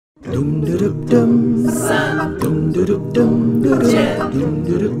三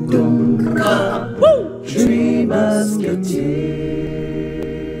剑客 ，Three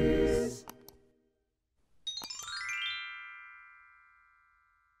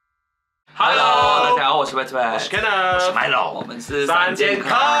Musketeers。Hello， 大家好，我是 Musketeers， 我是 Ken， 我是 Milo， 我们是三剑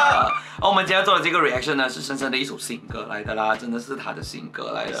客。我们今天做的这个 reaction 呢，是深深的一首新歌来的啦，真的是他的新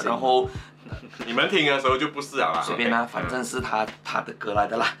歌来的。然后你们听的时候就不是了啦，随便啦，反正是他的歌来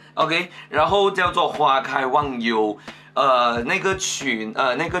的啦。OK， 然后叫做《花开忘忧》。那个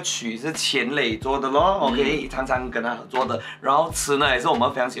曲是钱雷做的咯，OK， 常常跟他合作的。然后词呢也是我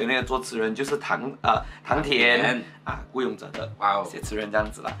们非常喜欢那个作词人，就是唐恬顾永哲的写词人这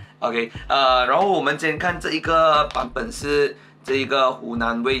样子啦。OK， 然后我们今天看这一个版本是这一个湖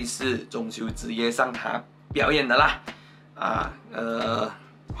南卫视中秋之夜上他表演的啦。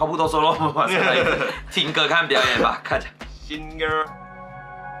话不多说咯，马上来听歌看表演吧，看着。新歌，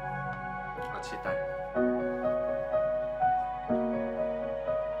好期待。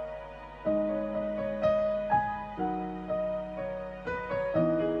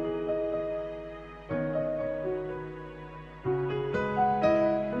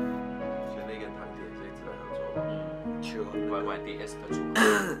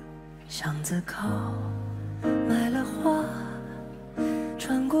巷子口买了花，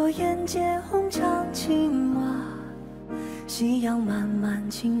穿过沿街红墙青瓦，夕阳慢慢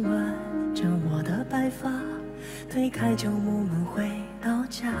亲吻着我的白发，推开旧木门回到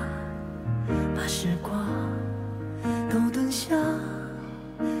家，把时光都蹲下，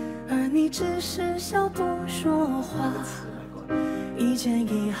而你只是笑不说话。一件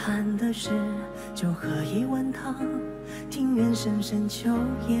遗憾的事，就喝一碗汤，庭院深深秋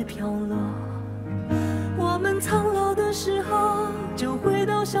叶飘落。我们苍老的时候，就回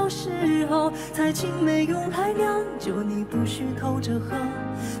到小时候，才青梅用来酿酒，你不许偷着喝，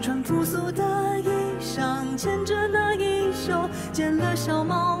穿朴素的衣裳，牵着那衣袖，剪了小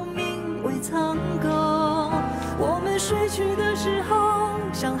猫名为苍狗。我们睡去的时候，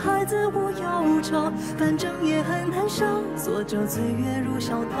像孩子无忧愁，反正也很难受，锁着岁月如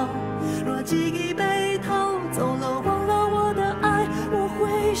小偷。若记忆被偷走了，忘了我的爱，我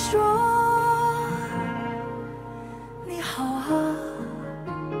会说你好啊。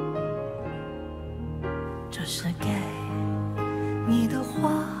这是给你的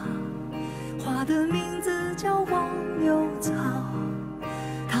花，花的名字叫忘忧草。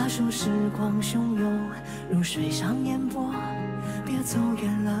它说时光汹涌，如水上烟波，别走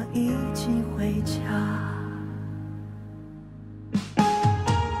远了，一起回家。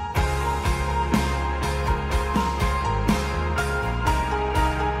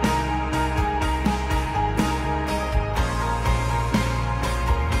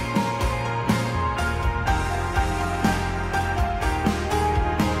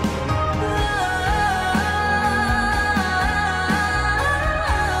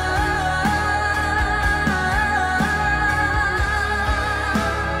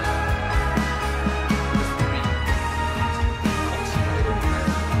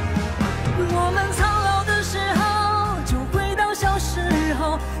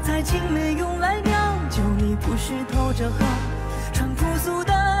青梅用来酿酒，你不许偷着喝，穿朴素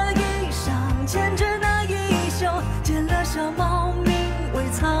的衣裳，牵着那衣袖，剪了小猫名为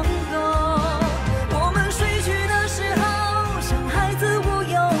苍狗。我们睡去的时候，像孩子无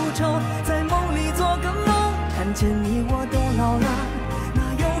忧愁，在梦里做个梦，看见你我都老了，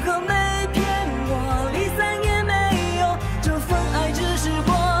那又何没骗我，离散也没有，这份爱只是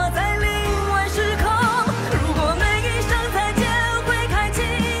活在另外时空。如果每一声再见会开启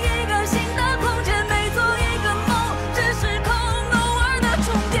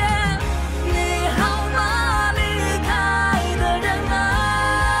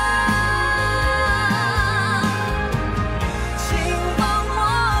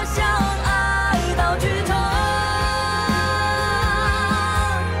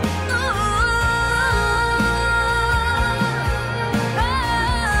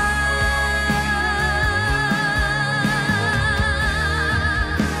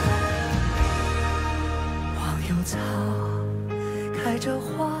开着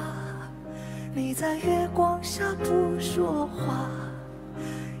花，你在月光下不说话，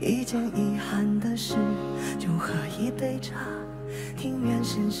一件遗憾的事，就喝一杯茶，庭院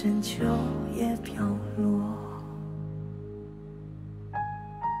深深秋叶飘落。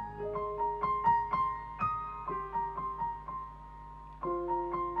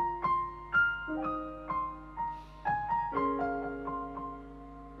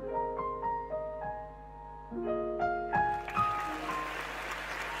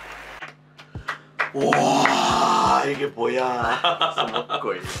哇一个不要啊！什么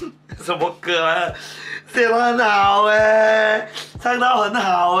鬼？什么歌啊？写得很好哎，唱到很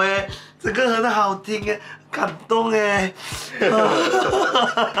好哎，这个很好听哎，感动哎。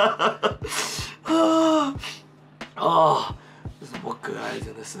哦，这什么歌啊？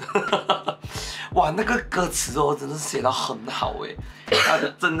真的是，哇，那个歌词哦，真的是写得很好哎，它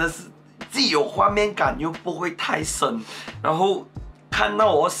真的是既有画面感又不会太深，然后看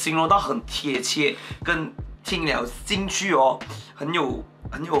到我形容到很贴切，跟听了进去哦，很有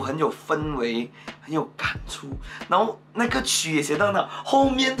氛围，很有感触。然后那个曲也写到那后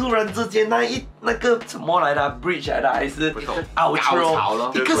面，突然之间那个什么来的 bridge 来的还是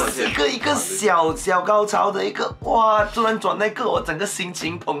outro 一个小高潮的一个哇，突然转那个我整个心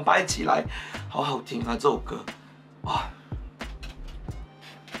情澎湃起来，好好听啊这首歌，哇！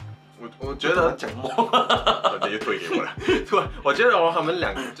我觉得讲么？又推给我了。对，我觉得哦，他们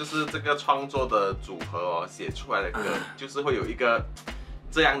两个就是这个创作的组合哦，写出来的歌就是会有一个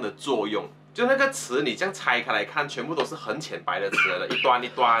这样的作用。就那个词，你这样拆开来看，全部都是很浅白的词了，一段一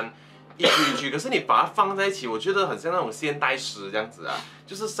段，一句一句。可是你把它放在一起，我觉得很像那种现代诗这样子啊，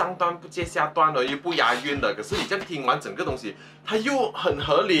就是上段不接下段的，又不押韵的。可是你这样听完整个东西，它又很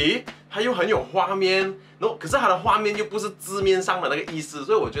合理，它又很有画面。然后，可是它的画面又不是字面上的那个意思，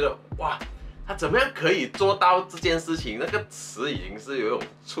所以我觉得哇，他怎么样可以做到这件事情？那个词已经是有一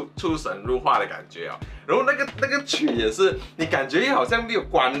种出神入化的感觉啊。然后那个曲也是，你感觉又好像没有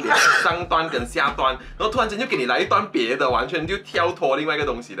关联，上段跟下段，然后突然间就给你来一段别的，完全就跳脱另外一个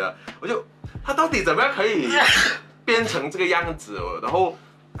东西的。他到底怎么样可以变成这个样子哦？然后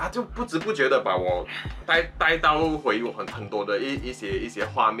他就不知不觉的把我带到回我很多的一些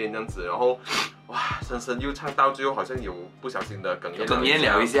画面这样子，然后哇，深深又唱到最后好像有不小心的哽咽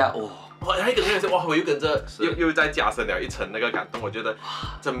了一下，哇，还哽咽了一下，哇，我又跟着又再加深了一层那个感动。我觉得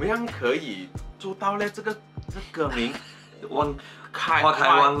怎么样可以做到呢？这歌名花开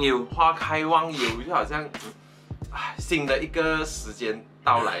忘忧，花开忘忧就好像新的一个时间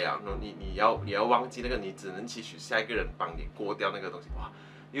到来啊，你要忘记那个，你只能期许下一个人帮你过掉那个东西，哇。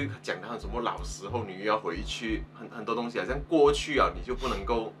又讲到什么老时候你又要回去，很多东西好像过去啊，你就不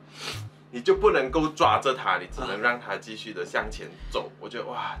能够抓着它，你只能让它继续的向前走。我觉得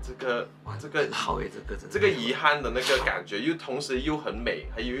哇，这个好诶，这个遗憾的那个感觉，又同时又很美，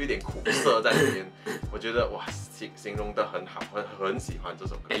还有一点苦涩在里面。我觉得哇，形容得很好，很喜欢这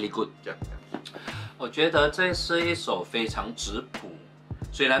首歌。Very good， 这样。我觉得这是一首非常质朴。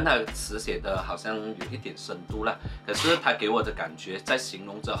虽然它词写的好像有一点深度了，可是它给我的感觉在形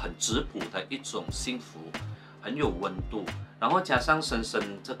容着很质朴的一种幸福，很有温度。然后加上深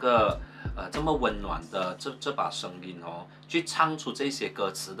深这个这么温暖的这把声音哦，去唱出这些歌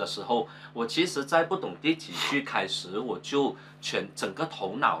词的时候，我其实在不懂第几句开始，我就整个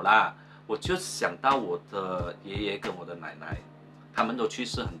头脑啦，我就想到我的爷爷跟我的奶奶。他们都去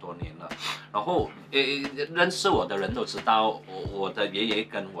世很多年了，然后认识我的人都知道我的爷爷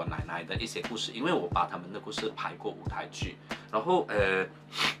跟我奶奶的一些故事，因为我把他们的故事拍过舞台剧，然后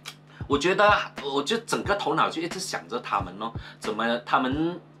我觉得我就整个头脑就一直想着他们哦，怎么他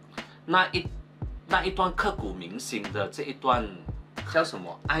们那一段刻骨铭心的这一段。叫什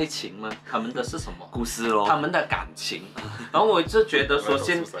么爱情吗？他们的是什么故事咯？他们的感情。然后我一直觉得说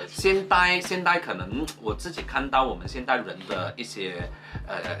现代可能我自己看到我们现代人的一些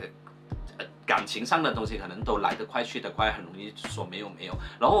感情上的东西，可能都来得快去得快，很容易说没有。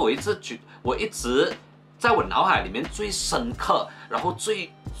然后我一直在我脑海里面最深刻，然后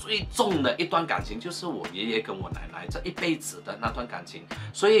最重的一段感情，就是我爷爷跟我奶奶这一辈子的那段感情。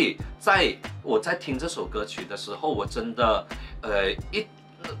所以我在听这首歌曲的时候，我真的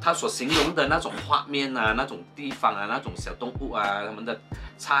他所形容的那种画面啊，那种地方啊，那种小动物啊，他们的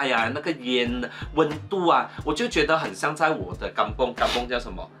菜啊，那个烟温度啊，我就觉得很像在我的甘榜叫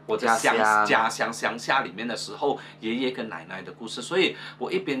什么？我的家乡乡下里面的时候，爷爷跟奶奶的故事。所以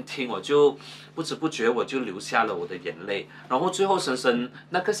我一边听，我就不知不觉我就流下了我的眼泪。然后最后深深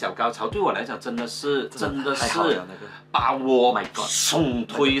那个小高潮，对我来讲真的是把我重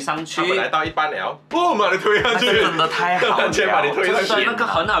推上去。他本来到一半了，把你推上去，真的太好了，把你推上去。真的那个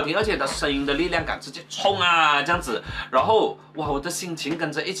很好听，而且它声音的力量感直接冲啊这样子，然后哇，我的心情跟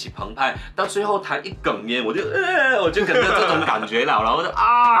着一起澎湃，到最后他一哽咽，我就跟着这种感觉了，然后就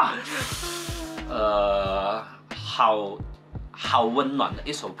好温暖的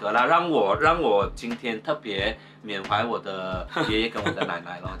一首歌啦，让我今天特别缅怀我的爷爷跟我的奶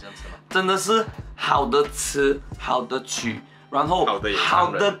奶咯，这样子咯。真的是好的词，好的曲，然后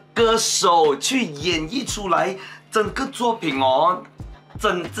好的歌手去演绎出来整个作品哦。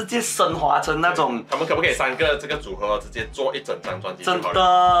直接升华成那种。他们可不可以3个这个组合直接做一整张专辑就好了？真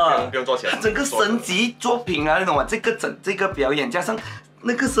的，不用做钱。整个升级作品啊，那种啊，这个表演加上。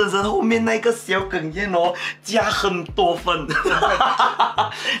那个深深后面那个小哽咽哦，加很多分，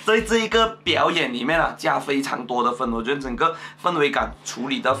所以这一个表演里面啊，加非常多的分，我觉得整个氛围感处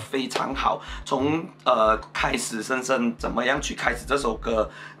理得非常好。从开始深深怎么样去开始这首歌，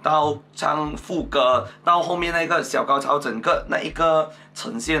到唱副歌，到后面那个小高潮，整个那一个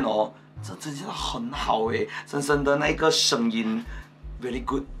呈现哦，这真的很好诶，深深的那个声音 ，very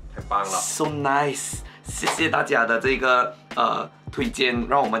good， 太棒了 ，so nice。谢谢大家的这个推荐，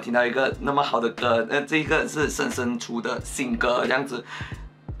让我们听到一个那么好的歌。这个是深深出的新歌，这样子，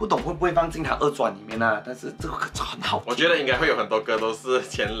不懂会不会放进他2专里面啊？但是这个很好听。我觉得应该会有很多歌都是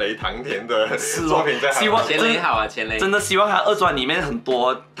钱雷唐恬的作品在。希望钱雷好啊，钱雷。真的希望他2专里面很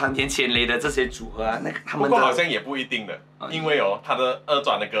多唐恬钱雷的这些组合啊，那个他们的。不过好像也不一定的，因为他的2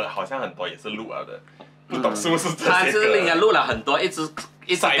专的歌好像很多也是录了的，不懂是不是这些歌？他是应该录了很多，一直改，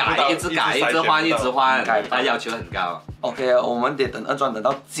一直换，他要求很高。OK， 我们得等2专，等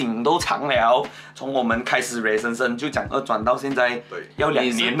到颈都长了。从我们开始蕊深深就讲2专到现在，要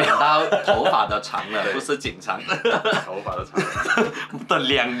2年了。等到头发都长了，不是颈长。头发都长了，等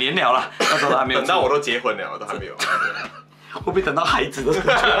2年了啦，那时候还没有。等到我都结婚了，我都还没有。会不会等到孩子都出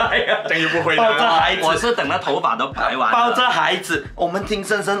来呀？这样就不会抱着孩子，我是等到头发都白完了。抱着孩子，我们听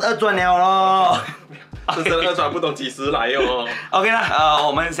深深2专了咯。深深2专不懂几时来哦。OK 啦，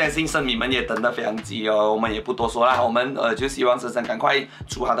我们相信生米们也等得非常急哦，我们也不多说啦，我们就希望深深赶快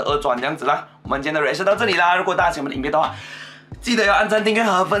出他的2专这样子啦。我们今天的 reaction 到这里啦，如果大家喜欢我们的影片的话，记得要按赞、订阅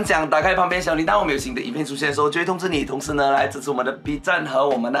和分享，打开旁边小铃铛，我们有新的影片出现的时候就会通知你。同时呢，来支持我们的 B 站和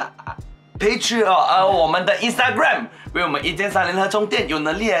我们的Patreon， 我们的 Instagram， 为我们1键3连和充电，有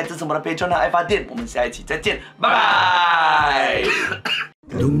能力来支持我们的 Patreon 和爱发电。我们下一期再见，拜拜。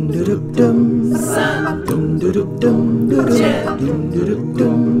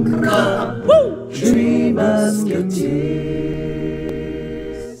Three Musketeers.